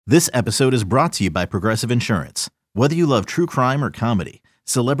This episode is brought to you by Progressive Insurance. Whether you love true crime or comedy,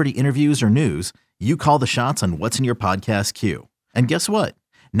 celebrity interviews or news, you call the shots on what's in your podcast queue. And guess what?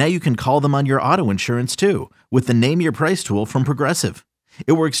 Now you can call them on your auto insurance too with the Name Your Price tool from Progressive.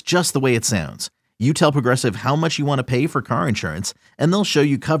 It works just the way it sounds. You tell Progressive how much you want to pay for car insurance, and they'll show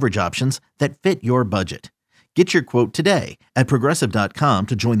you coverage options that fit your budget. Get your quote today at Progressive.com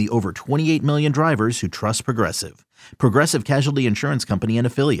to join the over 28 million drivers who trust Progressive. Progressive Casualty Insurance Company and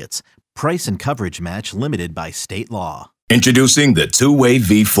Affiliates. Price and coverage match limited by state law. Introducing the two-way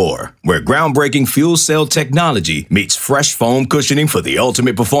V4, where groundbreaking fuel cell technology meets fresh foam cushioning for the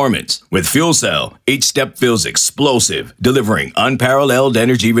ultimate performance. With fuel cell, each step feels explosive, delivering unparalleled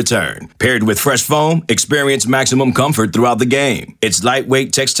energy return. Paired with fresh foam, experience maximum comfort throughout the game. Its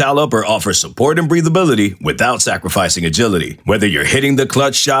lightweight textile upper offers support and breathability without sacrificing agility. Whether you're hitting the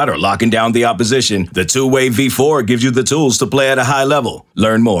clutch shot or locking down the opposition, the two-way V4 gives you the tools to play at a high level.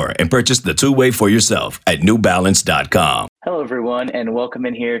 Learn more and purchase the two-way for yourself at newbalance.com. Hello, everyone, and welcome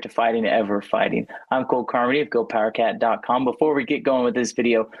in here to Fighting Ever Fighting. I'm Cole Carmody of GoPowerCat.com. Before we get going with this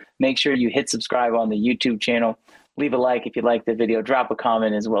video, make sure you hit subscribe on the YouTube channel. Leave a like if you like the video. Drop a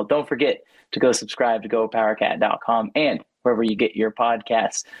comment as well. Don't forget to go subscribe to GoPowerCat.com and wherever you get your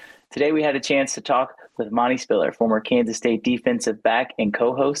podcasts. Today, we had a chance to talk with Monte Spiller, former Kansas State defensive back and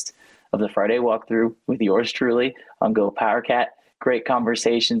co-host of the Friday Walkthrough with yours truly on GoPowerCat. Great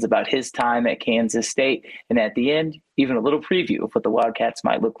conversations about his time at Kansas State, and at the end, even a little preview of what the Wildcats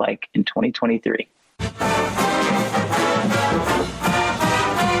might look like in 2023.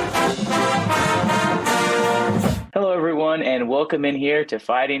 Hello, everyone, and welcome in here to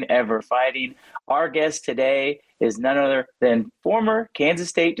Fighting Ever Fighting. Our guest today is none other than former Kansas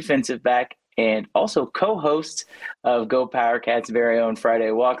State defensive back and also co-host of GoPowerCat's very own Friday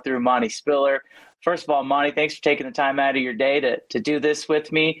Walkthrough, Monte Spiller. First of all, Monte, thanks for taking the time out of your day to do this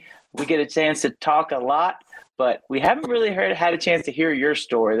with me. We get a chance to talk a lot, but we haven't really had a chance to hear your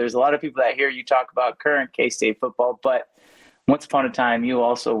story. There's a lot of people that hear you talk about current K-State football, but once upon a time, you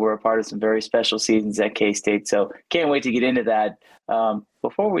also were a part of some very special seasons at K-State, so can't wait to get into that.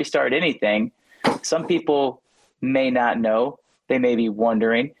 Before we start anything, some people may not know. They may be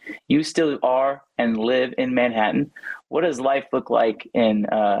wondering, you still are and live in Manhattan. What does life look like in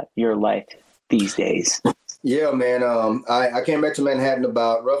your life these days? Yeah, man. I came back to Manhattan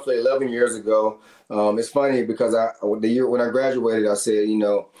about roughly 11 years ago. It's funny because the year when I graduated, I said,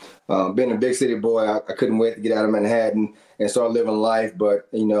 being a big city boy, I couldn't wait to get out of Manhattan and start living life. But,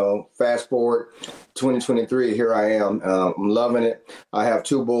 fast forward 2023, here I am. I'm loving it. I have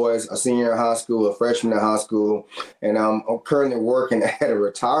two boys, a senior in high school, a freshman in high school, and I'm currently working at a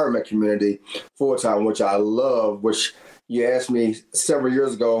retirement community full-time, which I love, which you asked me several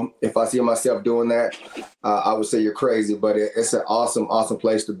years ago if I see myself doing that. I would say you're crazy, but it's an awesome, awesome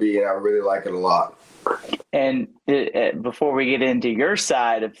place to be, and I really like it a lot. And before we get into your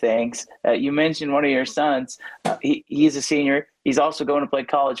side of things, you mentioned one of your sons. He's a senior. He's also going to play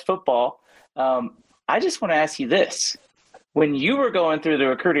college football. I just want to ask you this. When you were going through the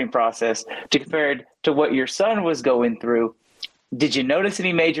recruiting process compared to what your son was going through, did you notice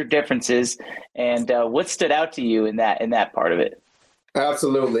any major differences, and what stood out to you in that part of it?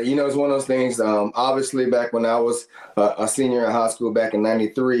 Absolutely. It's one of those things. Obviously, back when I was a senior in high school back in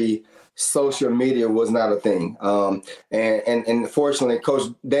 '93, social media was not a thing. And fortunately,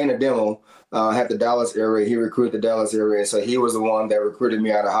 Coach Dana Demo had the Dallas area. He recruited the Dallas area. So he was the one that recruited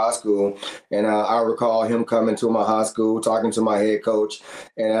me out of high school. And I recall him coming to my high school, talking to my head coach,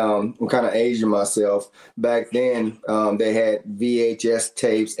 and I'm kind of aging myself. Back then, they had VHS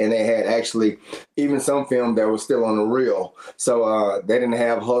tapes, and they had actually even some film that was still on the reel. So they didn't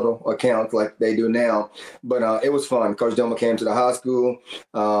have huddle accounts like they do now. But it was fun. Coach Demo came to the high school.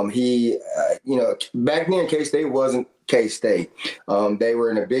 Back then, K-State wasn't K-State. They were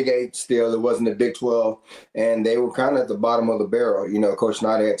in the Big 8 still. It wasn't the Big 12. And they were kind of at the bottom of the barrel. Coach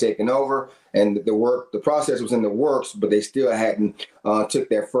Snyder had taken over, and the process was in the works, but they still hadn't took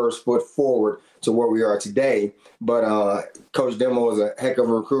their first foot forward to where we are today. But Coach Demo was a heck of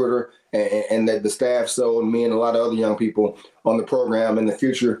a recruiter, and the staff sold me and a lot of other young people on the program in the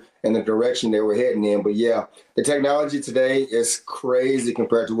future and the direction they were heading in. But yeah, the technology today is crazy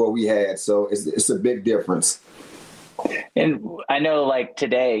compared to what we had. So it's a big difference. And I know, like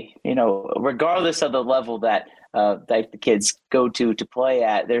today, regardless of the level that the kids go to play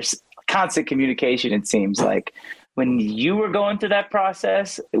at, there's constant communication, it seems like. When you were going through that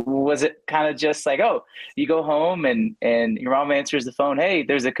process, was it kind of just like, oh, you go home and your mom answers the phone, hey,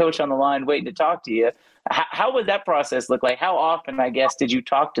 there's a coach on the line waiting to talk to you? How would that process look like? How often, I guess, did you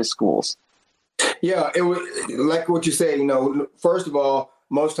talk to schools? Yeah, it was like what you said, first of all,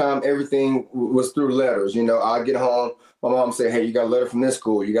 most time everything was through letters. I'd get home, my mom would say, hey, you got a letter from this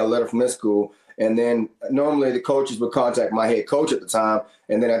school, you got a letter from this school. And then normally the coaches would contact my head coach at the time.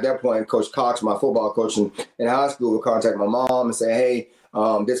 And then at that point, Coach Cox, my football coach in high school, would contact my mom and say, hey,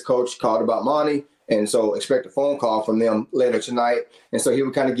 this coach called about Monte. And so expect a phone call from them later tonight. And so he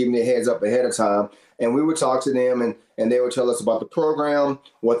would kind of give me a heads up ahead of time. And we would talk to them and they would tell us about the program,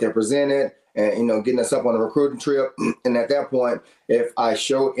 what they presented, and, getting us up on a recruiting trip. And at that point, if I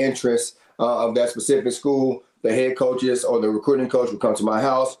showed interest of that specific school, the head coaches or the recruiting coach would come to my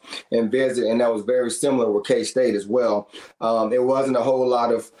house and visit, and that was very similar with K-State as well. It wasn't a whole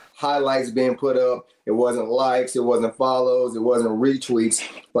lot of highlights being put up. It wasn't likes. It wasn't follows. It wasn't retweets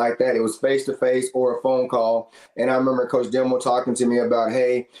like that. It was face-to-face or a phone call. And I remember Coach Demo talking to me about,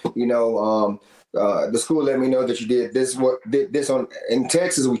 hey, the school let me know that you did this. In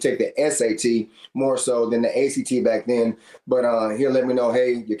Texas, we take the SAT more so than the ACT back then. But he'll let me know,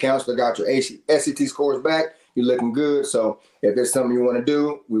 hey, your counselor got your SAT scores back. You're looking good. So if there's something you want to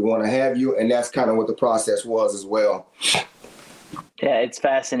do, we want to have you. And that's kind of what the process was as well. Yeah, it's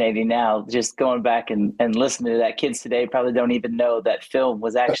fascinating now. Just going back and listening to that, kids today probably don't even know that film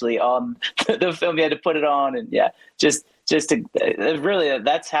was actually on the film. You had to put it on, and just to really,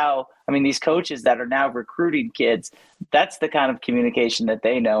 that's how. I mean, these coaches that are now recruiting kids, that's the kind of communication that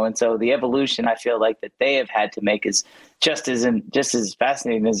they know, and so the evolution I feel like that they have had to make is just as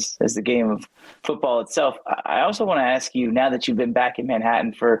fascinating as the game of football itself. I also want to ask you, now that you've been back in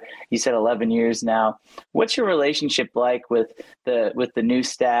Manhattan for, you said 11 years now, what's your relationship like with the new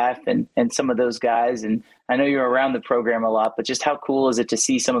staff and some of those guys? And I know you're around the program a lot, but just how cool is it to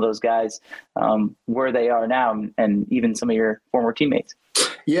see some of those guys where they are now, and even some of your former teammates?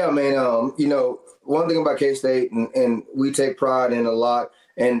 Yeah, man. One thing about K-State, and we take pride in a lot,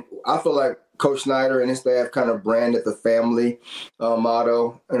 and I feel like Coach Snyder and his staff kind of branded the family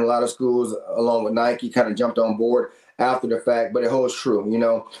motto, and a lot of schools, along with Nike, kind of jumped on board after the fact, but it holds true.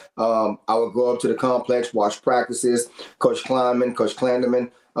 I would go up to the complex, watch practices, Coach Kleinman, Coach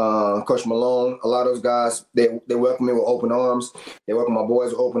Clanderman, Coach Malone, a lot of those guys, they welcome me with open arms. They welcome my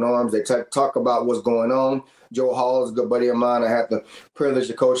boys with open arms. They talk about what's going on. Joe Hall is a good buddy of mine. I had the privilege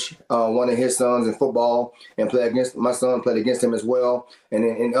to coach one of his sons in football and play against my son, played against him as well, and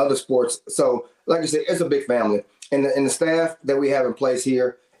in other sports. So, like I said, it's a big family. And the staff that we have in place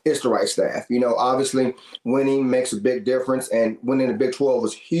here, it's the right staff. Obviously, winning makes a big difference, and winning the Big 12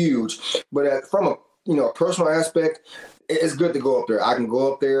 was huge. But from a personal aspect, it's good to go up there. I can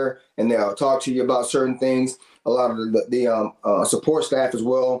go up there and they'll talk to you about certain things. A lot of the support staff as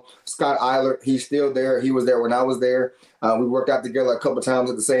well. Scott Eilert, he's still there. He was there when I was there. We worked out together a couple of times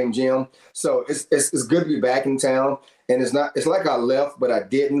at the same gym. So it's good to be back in town. And it's like I left, but I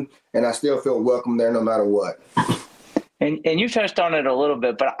didn't. And I still feel welcome there no matter what. And you touched on it a little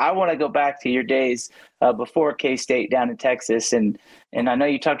bit, but I want to go back to your days before K-State down in Texas. And I know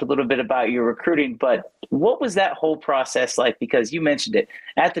you talked a little bit about your recruiting, but what was that whole process like? Because you mentioned it.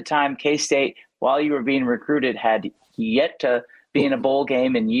 At the time, K-State, while you were being recruited, had yet to be in a bowl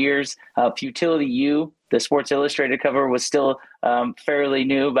game in years. Futility U, the Sports Illustrated cover, was still fairly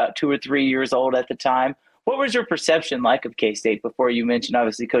new, about 2 or 3 years old at the time. What was your perception like of K-State before you mentioned,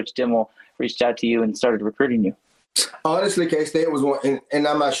 obviously, Coach Dimmel reached out to you and started recruiting you? Honestly, K-State was one, and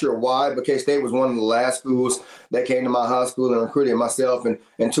I'm not sure why, but K-State was one of the last schools that came to my high school and recruited myself and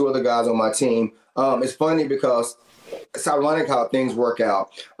 2 other guys on my team. It's funny because it's ironic how things work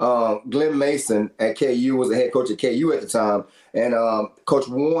out. Glenn Mason at KU was the head coach at KU at the time, and Coach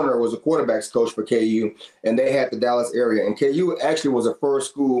Warner was a quarterbacks coach for KU, and they had the Dallas area. And KU actually was the first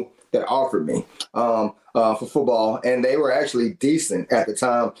school that offered me for football, and they were actually decent at the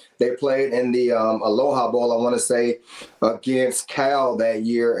time. They played in the Aloha Bowl, I want to say, against Cal that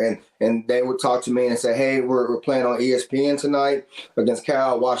year, and they would talk to me and say, hey, we're playing on ESPN tonight against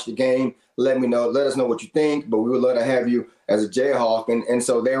Cal. Watch the game. Let us know what you think, but we would love to have you as a Jayhawk. And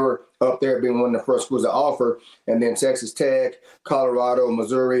so they were up there being one of the first schools to offer, and then Texas Tech, Colorado,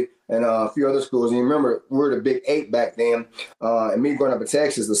 Missouri, and a few other schools. And you remember, we were the Big 8 back then. And me growing up in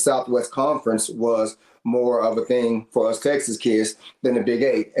Texas, the Southwest Conference was more of a thing for us Texas kids than the Big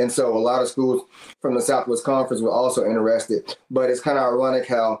 8. And so a lot of schools from the Southwest Conference were also interested. But it's kind of ironic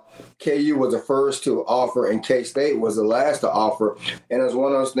how KU was the first to offer and K-State was the last to offer. And it was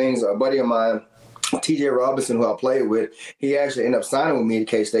one of those things, a buddy of mine, TJ Robinson, who I played with, he actually ended up signing with me to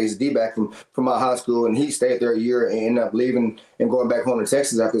K-State. He's a D-back from my high school, and he stayed there a year and ended up leaving and going back home to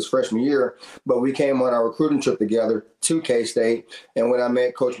Texas after his freshman year. But we came on our recruiting trip together to K-State, and when I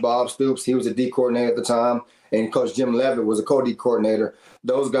met Coach Bob Stoops, he was a D coordinator at the time, and Coach Jim Levitt was a co-D coordinator.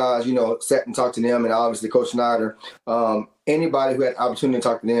 Those guys, sat and talked to them, and obviously Coach Snyder. Anybody who had opportunity to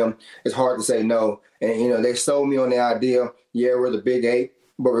talk to them, it's hard to say no. And, they sold me on the idea, we're the Big 8,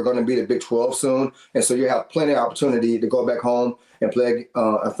 but we're going to be the Big 12 soon. And so you have plenty of opportunity to go back home and play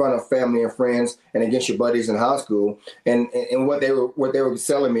in front of family and friends and against your buddies in high school. And what they were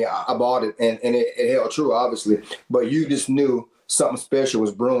selling me, I bought it, and it held true, obviously. But you just knew something special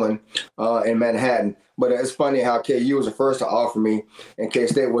was brewing in Manhattan. But it's funny how KU was the first to offer me, and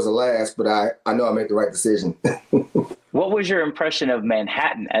K-State was the last. But I know I made the right decision. What was your impression of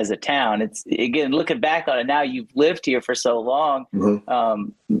Manhattan as a town? It's, again, looking back on it now, you've lived here for so long. Mm-hmm.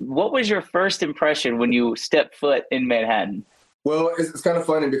 What was your first impression when you stepped foot in Manhattan? Well, it's kind of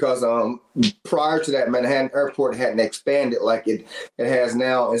funny because prior to that, Manhattan Airport hadn't expanded like it has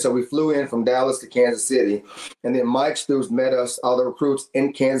now. And so we flew in from Dallas to Kansas City. And then Mike Stoops met us, all the recruits,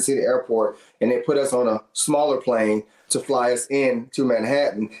 in Kansas City Airport. And they put us on a smaller plane to fly us in to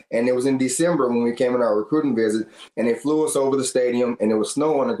Manhattan. And it was in December when we came on our recruiting visit. And they flew us over the stadium, and there was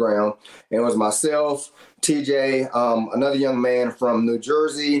snow on the ground. And it was myself, TJ, another young man from New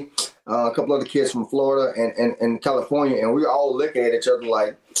Jersey, a couple other kids from Florida and California, and we were all looking at each other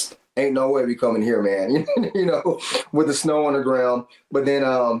like, ain't no way we coming here, man, with the snow on the ground. But then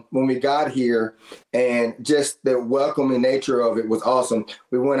when we got here, and just the welcoming nature of it was awesome.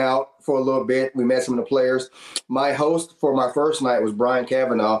 We went out for a little bit. We met some of the players. My host for my first night was Brian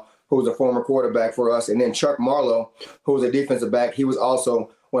Cavanaugh, who was a former quarterback for us, and then Chuck Marlowe, who was a defensive back. He was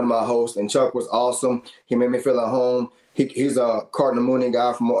also one of my hosts, and Chuck was awesome. He made me feel at home. He's a Cardinal Mooney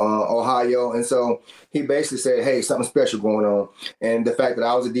guy from Ohio. And so he basically said, hey, something special going on. And the fact that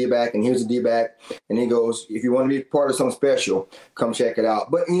I was a D-back and he was a D-back, and he goes, if you want to be part of something special, come check it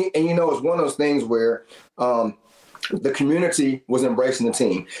out. But, it's one of those things where the community was embracing the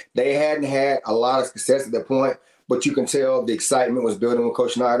team. They hadn't had a lot of success at that point, but you can tell the excitement was building with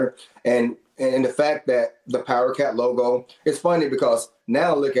Coach Snyder. And the fact that the Power Cat logo, it's funny because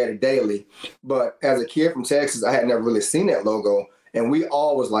now I look at it daily, but as a kid from Texas, I had never really seen that logo. And we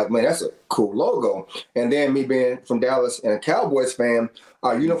all was like, man, that's a cool logo. And then me being from Dallas and a Cowboys fan,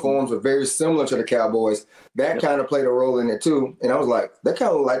 our uniforms were very similar to the Cowboys. That kind of played a role in it too. And I was like, that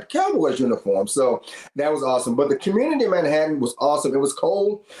kind of like the Cowboys uniform. So that was awesome. But the community in Manhattan was awesome. It was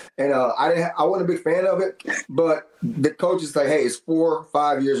cold, and I wasn't a big fan of it. But the coaches say, hey, it's 4 or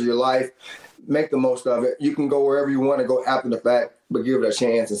 5 years of your life. Make the most of it. You can go wherever you want to go after the fact, but give it a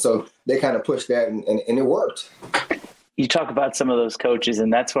chance. And so they kind of pushed that, and it worked. You talk about some of those coaches,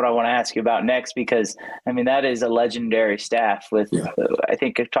 and that's what I want to ask you about next, because, that is a legendary staff with, I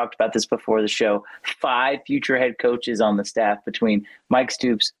think I've talked about this before the show, 5 future head coaches on the staff between Mike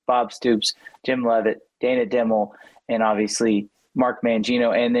Stoops, Bob Stoops, Jim Levitt, Dana Dimmel, and obviously Mark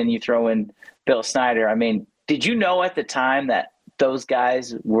Mangino. And then you throw in Bill Snyder. Did you know at the time that those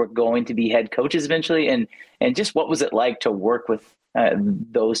guys were going to be head coaches eventually? And just what was it like to work with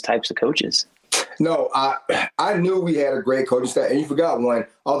those types of coaches? No, I knew we had a great coaching staff, and you forgot one,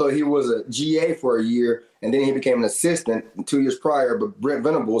 although he was a GA for a year, and then he became an assistant 2 years prior, but Brent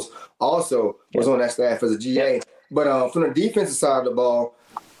Venables also was on that staff as a GA. Yep. But from the defensive side of the ball,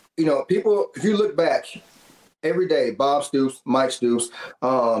 people, if you look back, every day, Bob Stoops, Mike Stoops,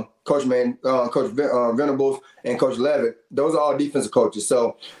 Coach Venables, and Coach Levitt, those are all defensive coaches.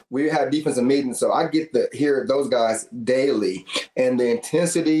 So we have defensive meetings. So I get to hear those guys daily, and the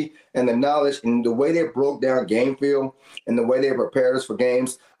intensity and the knowledge and the way they broke down game film and the way they prepared us for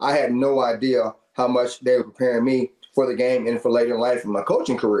games. I had no idea how much they were preparing me for the game and for later in life in my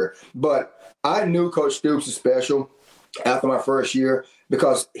coaching career. But I knew Coach Stoops was special after my first year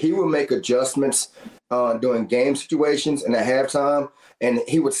because he would make adjustments during game situations and at halftime, and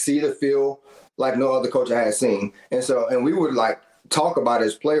he would see the field like no other coach I had seen. And we would talk about it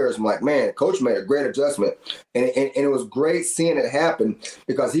as players. I'm like, man, coach made a great adjustment. And it was great seeing it happen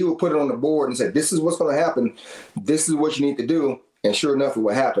because he would put it on the board and say, this is what's going to happen. This is what you need to do. And sure enough, it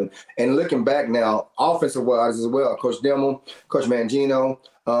would happen. And looking back now, offensive-wise as well, Coach Dimmel, Coach Mangino,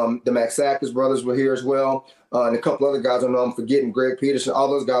 the Max Sackers brothers were here as well, and a couple other guys I know I'm forgetting, Greg Peterson, all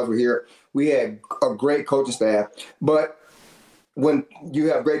those guys were here. We had a great coaching staff. But when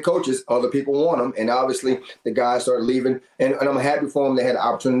you have great coaches, other people want them. And obviously, the guys started leaving. And I'm happy for them. They had the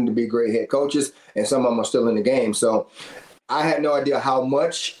opportunity to be great head coaches, and some of them are still in the game. So I had no idea how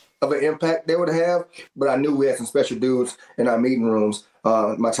much of an impact they would have, but I knew we had some special dudes in our meeting rooms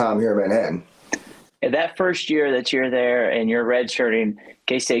my time here in Manhattan. And that first year that you're there and you're redshirting,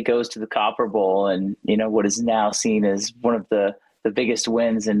 K-State goes to the Copper Bowl and, what is now seen as one of the biggest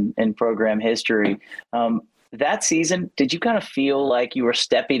wins in program history. that season, did you kind of feel like you were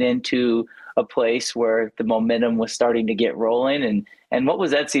stepping into a place where the momentum was starting to get rolling? And what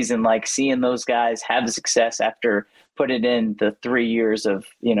was that season like, seeing those guys have the success after putting in the 3 years of,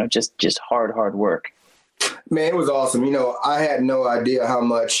 just hard work? Man, it was awesome. I had no idea how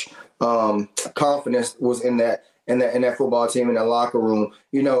much confidence was in that football team, in that locker room.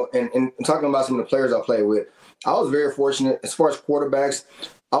 And talking about some of the players I played with, I was very fortunate as far as quarterbacks.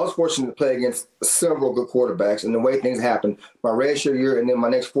 I was fortunate to play against several good quarterbacks, and the way things happened, my redshirt year and then my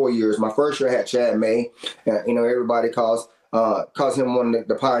next 4 years. My first year I had Chad May. Everybody calls him one of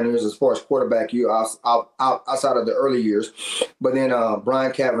the pioneers as far as quarterback year outside of the early years. But then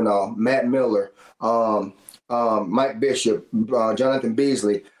Brian Cavanaugh, Matt Miller, Mike Bishop, Jonathan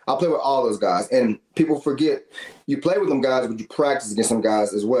Beasley. I play with all those guys, and people forget you play with them guys, but you practice against them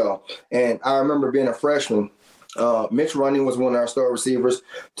guys as well. And I remember being a freshman. Mitch Running was one of our star receivers,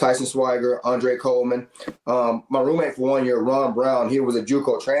 Tyson Swiger, Andre Coleman. My roommate for 1 year, Ron Brown, he was a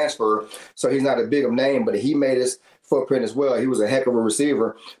JUCO transfer, so he's not a big of name, but he made his footprint as well. He was a heck of a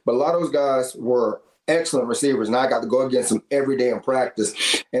receiver. But a lot of those guys were excellent receivers, and I got to go against them every day in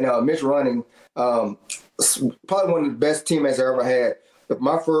practice. And Mitch Running, probably one of the best teammates I ever had.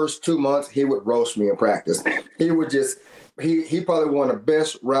 My first 2 months, he would roast me in practice. He would just – He probably one of the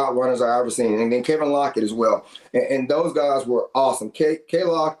best route runners I ever seen. And then Kevin Lockett as well. And those guys were awesome.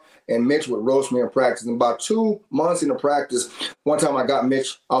 K-Lock and Mitch would roast me in practice. And about 2 months into practice, one time I got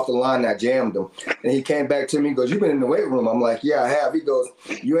Mitch off the line and I jammed him. And he came back to me and goes, "You've been in the weight room." I'm like, "Yeah, I have." He goes,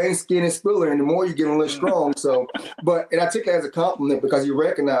 "You ain't Skinny Spiller anymore. You're getting a little strong." And I took it as a compliment because he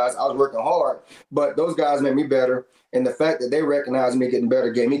recognized I was working hard. But those guys made me better. And the fact that they recognized me getting better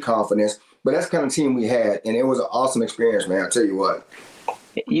gave me confidence. But that's the kind of team we had, and it was an awesome experience, man. I tell you what.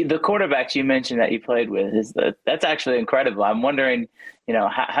 The quarterbacks you mentioned that you played with, that's actually incredible. I'm wondering,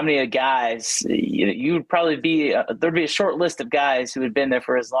 how many guys you'd probably be. There'd be a short list of guys who had been there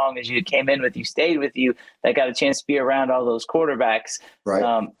for as long as you came in with you, stayed with you, that got a chance to be around all those quarterbacks.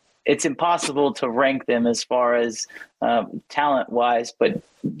 Right. It's impossible to rank them as far as talent-wise. But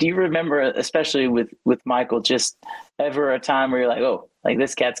do you remember, especially with Michael, just ever a time where you're like, "Oh, like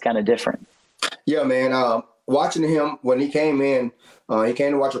this cat's kind of different"? Yeah, man. Watching him when he came in, he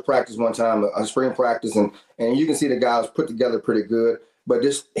came to watch a practice one time, a spring practice, and you can see the guy was put together pretty good. But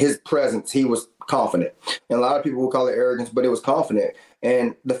just his presence, he was confident. And a lot of people would call it arrogance, but it was confident.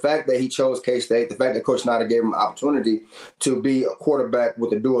 And the fact that he chose K-State, the fact that Coach Snyder gave him an opportunity to be a quarterback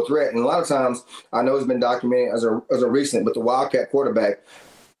with a dual threat. And a lot of times, I know it's been documented as a recent, but the Wildcat quarterback,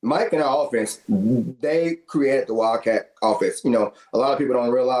 Mike and our offense, they created the Wildcat offense. A lot of people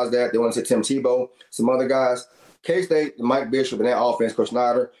don't realize that. They want to say Tim Tebow, some other guys. K-State, Mike Bishop, and that offense, Coach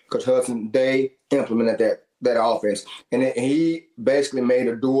Snyder, Coach Hudson, they implemented that offense. And he basically made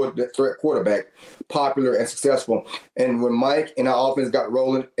a dual threat quarterback popular and successful. And when Mike and our offense got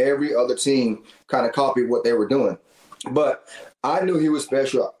rolling, every other team kind of copied what they were doing. But I knew he was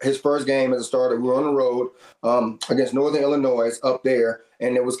special. His first game as a starter, we were on the road against Northern Illinois up there,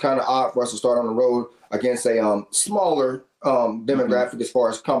 and it was kind of odd for us to start on the road against a smaller demographic as far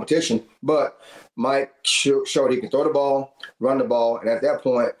as competition. But Mike showed he can throw the ball, run the ball, and at that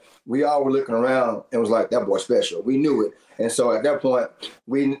point, we all were looking around and was like, "That boy's special." We knew it, and so at that point,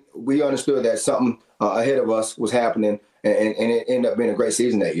 we understood that something ahead of us was happening, and it ended up being a great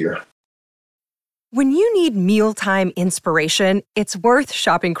season that year. When you need mealtime inspiration, it's worth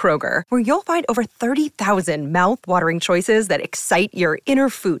shopping Kroger, where you'll find over 30,000 mouth-watering choices that excite your inner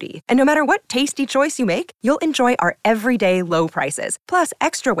foodie. And no matter what tasty choice you make, you'll enjoy our everyday low prices, plus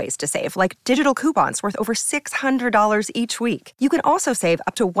extra ways to save, like digital coupons worth over $600 each week. You can also save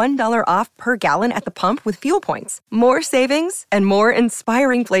up to $1 off per gallon at the pump with fuel points. More savings and more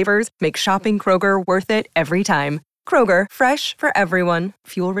inspiring flavors make shopping Kroger worth it every time. Kroger, fresh for everyone.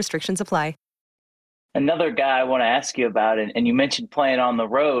 Fuel restrictions apply. Another guy I want to ask you about, and you mentioned playing on the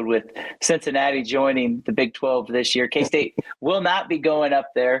road with Cincinnati joining the Big 12 this year. K-State will not be going up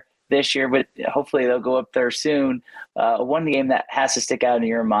there this year, but hopefully they'll go up there soon. One game that has to stick out in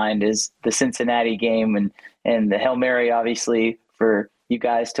your mind is the Cincinnati game and the Hail Mary, obviously, for you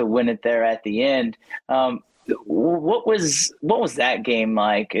guys to win it there at the end. What was that game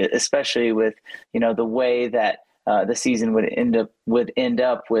like, especially with the way that the season would end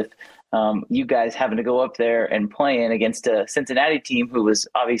up with you guys having to go up there and playing against a Cincinnati team who was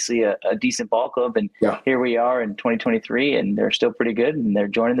obviously a decent ball club. And Here we are in 2023, and they're still pretty good, and they're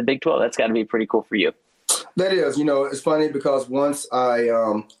joining the Big 12. That's got to be pretty cool for you. That is. It's funny because once I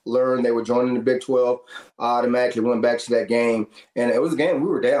learned they were joining the Big 12, I automatically went back to that game. And it was a game we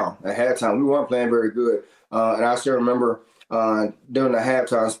were down at halftime. We weren't playing very good. And I still remember during the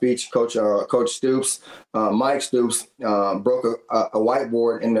halftime speech, Coach Stoops, Mike Stoops, broke a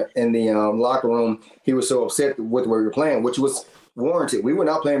whiteboard in the locker room. He was so upset with where we were playing, which was warranted. We were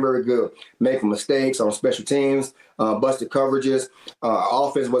not playing very good, making mistakes on special teams, busted coverages. Our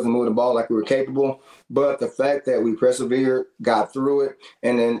offense wasn't moving the ball like we were capable. But the fact that we persevered, got through it,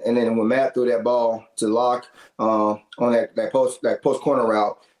 and then when Matt threw that ball to Locke on that post corner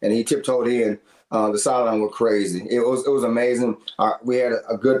route, and he tiptoed in, the sideline went crazy. It was amazing. We had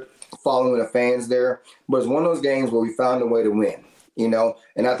a good following of fans there, but it's one of those games where we found a way to win.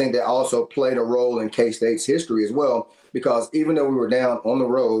 And I think that also played a role in K-State's history as well, because even though we were down on the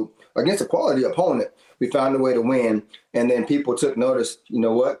road against a quality opponent, we found a way to win, and then people took notice. You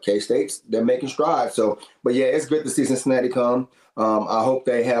know what? K-State's, they're making strides. So, but yeah, it's good to see Cincinnati come. I hope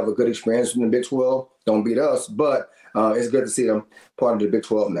they have a good experience in the Big 12. Don't beat us, but it's good to see them part of the Big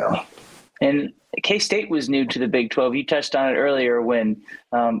 12 now. And K-State was new to the Big 12. You touched on it earlier when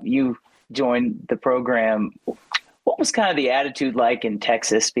you joined the program. What was kind of the attitude like in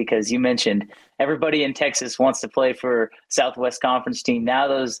Texas? Because you mentioned everybody in Texas wants to play for Southwest Conference team. Now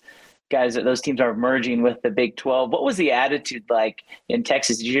those teams are merging with the Big 12. What was the attitude like in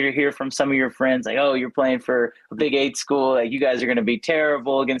Texas? Did you hear from some of your friends like, oh, you're playing for a Big 8 school, like you guys are going to be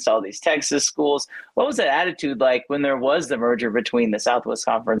terrible against all these Texas schools? What was that attitude like when there was the merger between the Southwest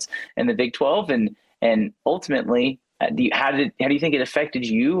Conference and the Big 12? And ultimately, how do you think it affected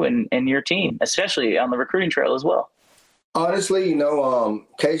you and your team, especially on the recruiting trail as well? Honestly,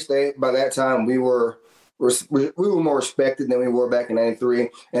 K-State, by that time, we were more respected than we were back in '93.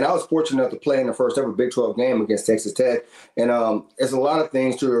 And I was fortunate enough to play in the first ever Big 12 game against Texas Tech. And it's a lot of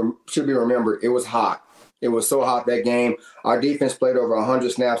things should be remembered. It was hot. It was so hot that game. Our defense played over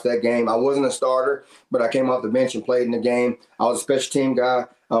 100 snaps that game. I wasn't a starter, but I came off the bench and played in the game. I was a special team guy.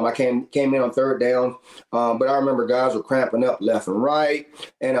 I came in on third down, but I remember guys were cramping up left and right.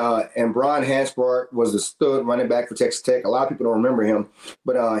 And Brian Hanspart was the stud running back for Texas Tech. A lot of people don't remember him,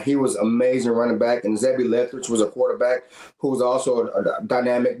 but he was amazing running back. And Zebby Lethbridge was a quarterback who was also a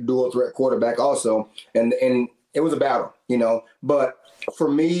dynamic dual threat quarterback also. And it was a battle, But for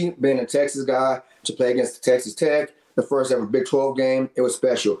me, being a Texas guy, to play against Texas Tech, the first ever Big 12 game, it was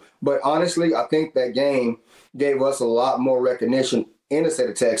special. But honestly, I think that game gave us a lot more recognition in the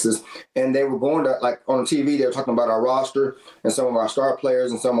state of Texas. And they were going to, like on TV, they were talking about our roster and some of our star players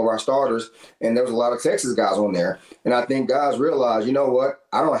and some of our starters. And there was a lot of Texas guys on there. And I think guys realized, you know what?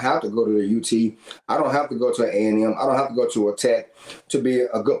 I don't have to go to the UT. I don't have to go to an A&M. I don't have to go to a Tech to be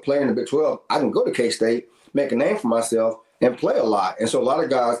a good player in the Big 12. I can go to K-State, make a name for myself, and play a lot. And so a lot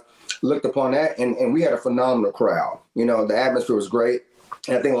of guys looked upon that, and we had a phenomenal crowd. The atmosphere was great.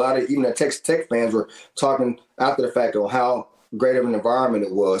 And I think a lot of even the Texas Tech fans were talking after the fact on how great of an environment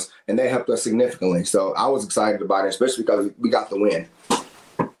it was, and they helped us significantly. So I was excited about it, especially because we got the win.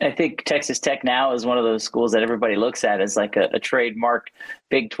 I think Texas Tech now is one of those schools that everybody looks at as like a trademarked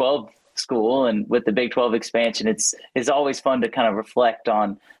Big 12 school. And with the Big 12 expansion, it's always fun to kind of reflect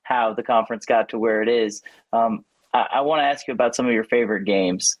on how the conference got to where it is. I want to ask you about some of your favorite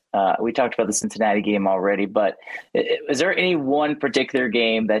games. We talked about the Cincinnati game already, but is there any one particular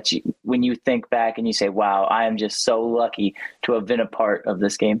game that when you think back and you say, wow, I am just so lucky to have been a part of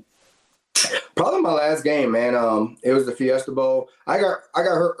this game? Probably my last game, man. It was the Fiesta Bowl. I got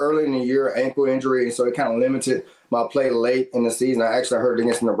hurt early in the year, ankle injury, and so it kind of limited my play late in the season. I actually hurt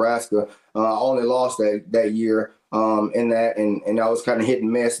against Nebraska. I only lost that year in that, and I was kind of hit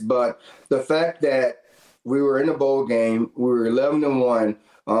and miss. But the fact that we were in a bowl game. We were 11-1,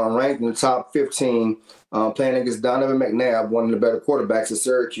 ranked in the top 15, playing against Donovan McNabb, one of the better quarterbacks at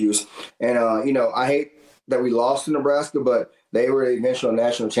Syracuse. And, I hate that we lost to Nebraska, but they were the eventual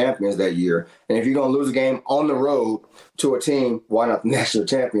national champions that year. And if you're going to lose a game on the road to a team, why not the national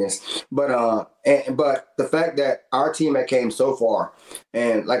champions? But the fact that our team had came so far,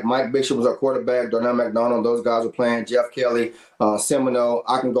 and like Mike Bishop was our quarterback, Darnell McDonald, those guys were playing, Jeff Kelly, Semino,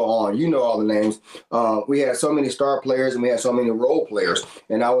 I can go on. You know all the names. We had so many star players and we had so many role players.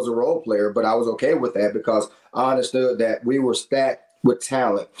 And I was a role player, but I was okay with that because I understood that we were stacked with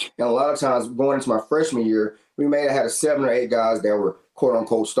talent. And a lot of times going into my freshman year, we may have had 7 or 8 guys that were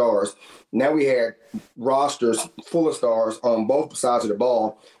quote-unquote stars. Now we had rosters full of stars on both sides of the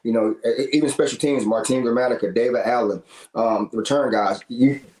ball. Even special teams, Martin Gramatica, David Allen, the return guys,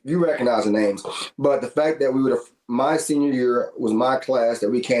 you recognize the names. But the fact that my senior year was my class that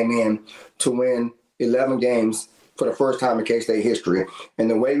we came in to win 11 games for the first time in K-State history. And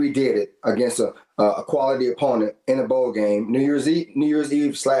the way we did it against a quality opponent in a bowl game, New Year's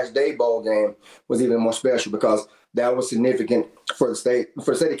Eve/day bowl game was even more special because that was significant for the state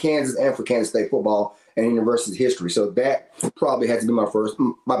of Kansas and for Kansas State football and university history. So that probably has to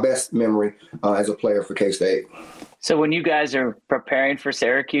be my best memory as a player for K-State. So when you guys are preparing for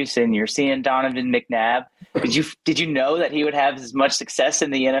Syracuse and you're seeing Donovan McNabb, did you know that he would have as much success in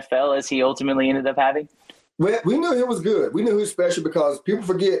the NFL as he ultimately ended up having? Well, we knew he was good. We knew he was special because people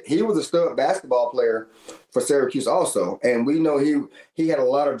forget he was a stud basketball player for Syracuse also. And we know he had a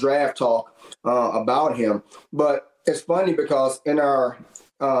lot of draft talk about him. But it's funny because in our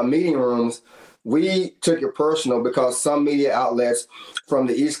meeting rooms, we took it personal because some media outlets from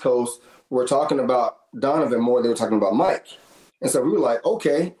the East Coast were talking about Donovan more than they were talking about Mike. And so we were like,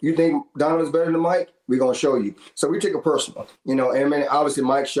 okay, you think Donovan's better than Mike? We're going to show you. So we took it personal. And I mean, obviously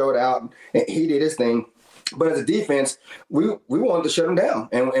Mike showed out and he did his thing. But as a defense, we wanted to shut him down,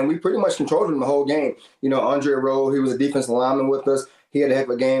 and we pretty much controlled him the whole game. Andre Rowe, he was a defensive lineman with us. He had a heck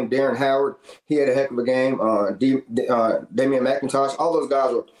of a game. Darren Howard, he had a heck of a game. Damian McIntosh, all those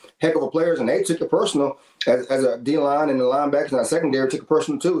guys were heck of a players, and they took it personal as a D-line, and the linebackers and our secondary took it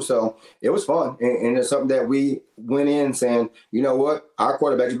personal too. So it was fun, and it's something that we went in saying, you know what, our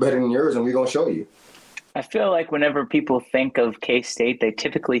quarterback is better than yours, and we're going to show you. I feel like whenever people think of K-State, they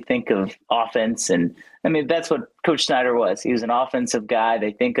typically think of offense. And I mean, that's what Coach Snyder was. He was an offensive guy.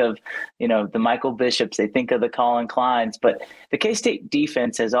 They think of, the Michael Bishops, they think of the Colin Kleins, but the K-State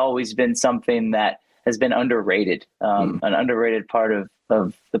defense has always been something that has been underrated, an underrated part of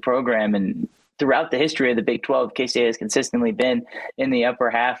the program. And throughout the history of the Big 12, K-State has consistently been in the upper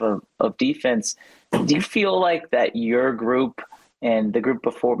half of defense. Do you feel like that your group and the group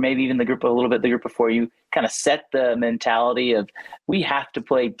before, maybe even the group before you, kind of set the mentality of we have to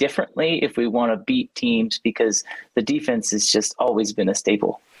play differently if we want to beat teams because the defense has just always been a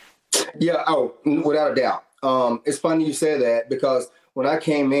staple? Yeah, without a doubt. It's funny you say that because when I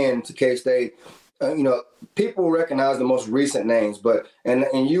came in to K-State, people recognize the most recent names, but and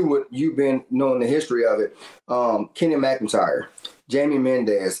you've been knowing the history of it. Kenny McIntyre, Jamie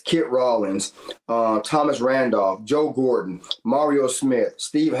Mendez, Kit Rawlins, Thomas Randolph, Joe Gordon, Mario Smith,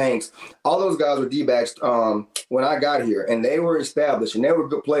 Steve Hanks. All those guys were D-backs when I got here, and they were established, and they were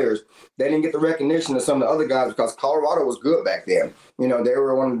good players. They didn't get the recognition of some of the other guys because Colorado was good back then. They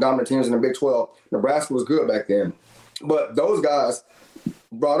were one of the dominant teams in the Big 12. Nebraska was good back then. But those guys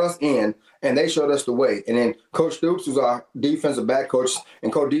brought us in, and they showed us the way. And then Coach Stoops was our defensive back coach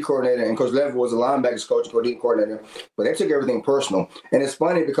and co-D coordinator, and Coach Levy was the linebackers coach and co-D coordinator. But they took everything personal. And it's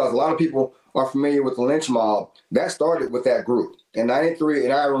funny because a lot of people are familiar with the lynch mob. That started with that group. In 93,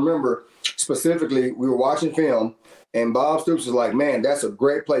 and I remember specifically, we were watching film, and Bob Stoops was like, man, that's a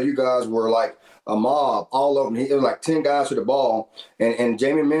great play. You guys were like a mob all over. It was like 10 guys to the ball, and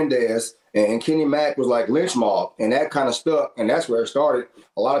Jamie Mendez and Kenny Mack was like lynch mob, and that kind of stuck, and that's where it started.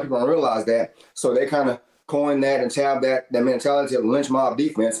 A lot of people don't realize that, so they kind of coined that and tabbed that mentality of the lynch mob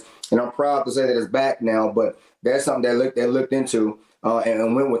defense, and I'm proud to say that it's back now, but that's something they looked into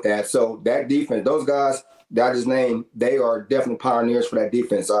and went with that. So that defense, those guys that I just named, they are definitely pioneers for that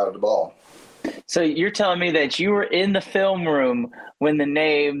defense side of the ball. So you're telling me that you were in the film room when the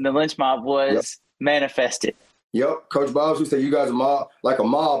name, the lynch mob, was manifested? Yep. Coach Bob who said you guys are like a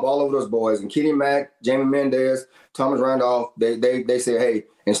mob all over those boys. And Kenny Mack, Jamie Mendez, Thomas Randolph, they say, hey,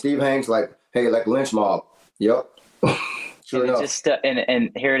 and Steve Hanks, like, hey, like lynch mob. Yep. Sure enough. Just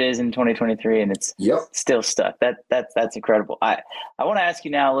and here it is in 2023, and it's still stuck. That's incredible. I want to ask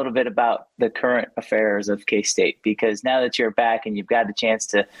you now a little bit about the current affairs of K-State, because now that you're back and you've got the chance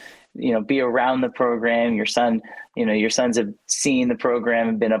to be around the program, your sons have seen the program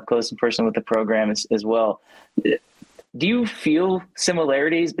and been up close and personal with the program as well. Do you feel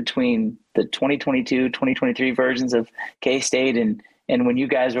similarities between the 2022, 2023 versions of K-State and when you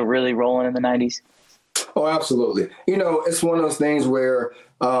guys were really rolling in the 90s? Oh, absolutely. It's one of those things where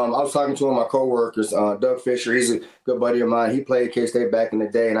I was talking to one of my coworkers, Doug Fisher. He's a good buddy of mine. He played K-State back in the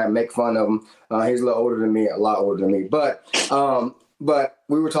day, and I make fun of him. He's a little older than me, a lot older than me. But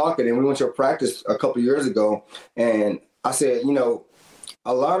we were talking, and we went to a practice a couple of years ago, and I said,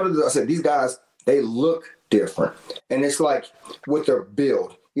 these guys, they look different. And it's like with their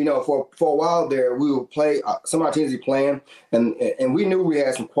build. For a while there, we would play, some of our teams be playing, and we knew we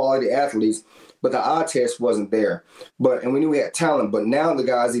had some quality athletes, but the eye test wasn't there. And we knew we had talent, but now the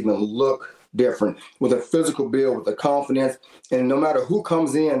guys even look different with a physical build, with the confidence. And no matter who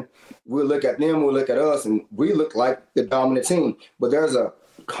comes in, we'll look at them, we'll look at us, and we look like the dominant team. But there's a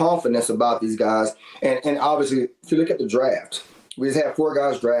confidence about these guys. And obviously, if you look at the draft, we just had 4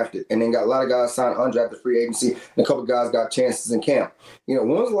 guys drafted, and then got a lot of guys signed undrafted free agency, and a couple of guys got chances in camp. When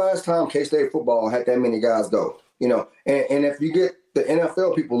was the last time K-State football had that many guys go? And if you get the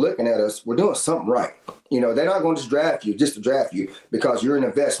NFL people looking at us, we're doing something right. They're not going to just to draft you because you're an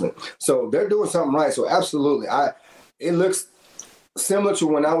investment. So they're doing something right. So absolutely, it looks similar to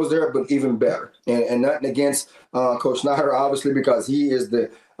when I was there, but even better. And nothing against Coach Snyder, obviously, because he is the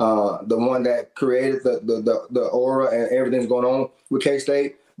one that created the aura and everything's going on with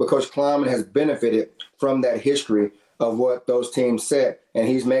K-State. But Coach Kleiman has benefited from that history of what those teams set, and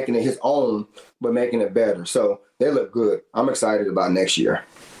he's making it his own, but making it better. So they look good. I'm excited about next year.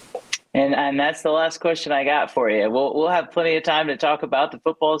 And that's the last question I got for you. We'll have plenty of time to talk about the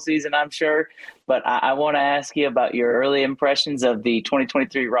football season, I'm sure. But I want to ask you about your early impressions of the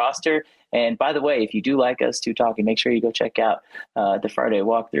 2023 roster. And by the way, if you do like us two talking, make sure you go check out the Friday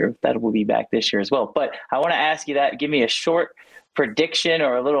walkthrough. That will be back this year as well. But I want to ask you that. Give me a short prediction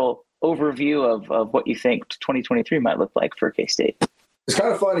or a little overview of what you think 2023 might look like for K-State. It's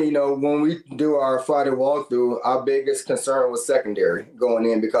kind of funny, when we do our Friday walkthrough, our biggest concern was secondary going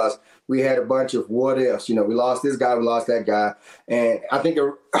in because we had a bunch of what ifs. We lost this guy, we lost that guy. And I think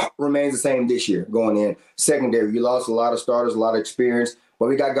it remains the same this year going in. Secondary, you lost a lot of starters, a lot of experience, but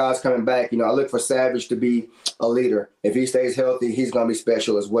we got guys coming back. I look for Savage to be a leader. If he stays healthy, he's going to be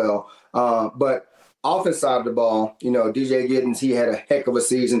special as well. But offense side of the ball, DJ Giddens, he had a heck of a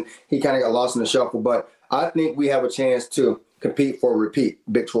season. He kind of got lost in the shuffle, but I think we have a chance to compete for a repeat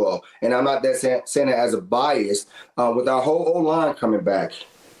Big 12. And I'm not that saying it as a bias. With our whole O-line coming back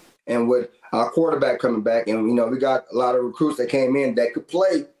and with our quarterback coming back, and, we got a lot of recruits that came in that could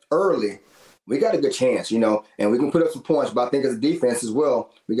play early, we got a good chance, and we can put up some points. But I think as a defense as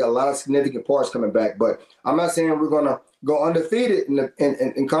well, we got a lot of significant parts coming back. But I'm not saying we're going to go undefeated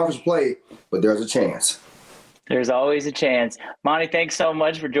in conference play, but there's a chance. There's always a chance. Monte, thanks so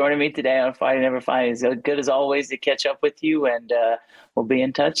much for joining me today on Fighting Never Fighting. It's good as always to catch up with you, and we'll be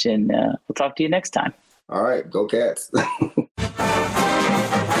in touch, and we'll talk to you next time. All right. Go Cats.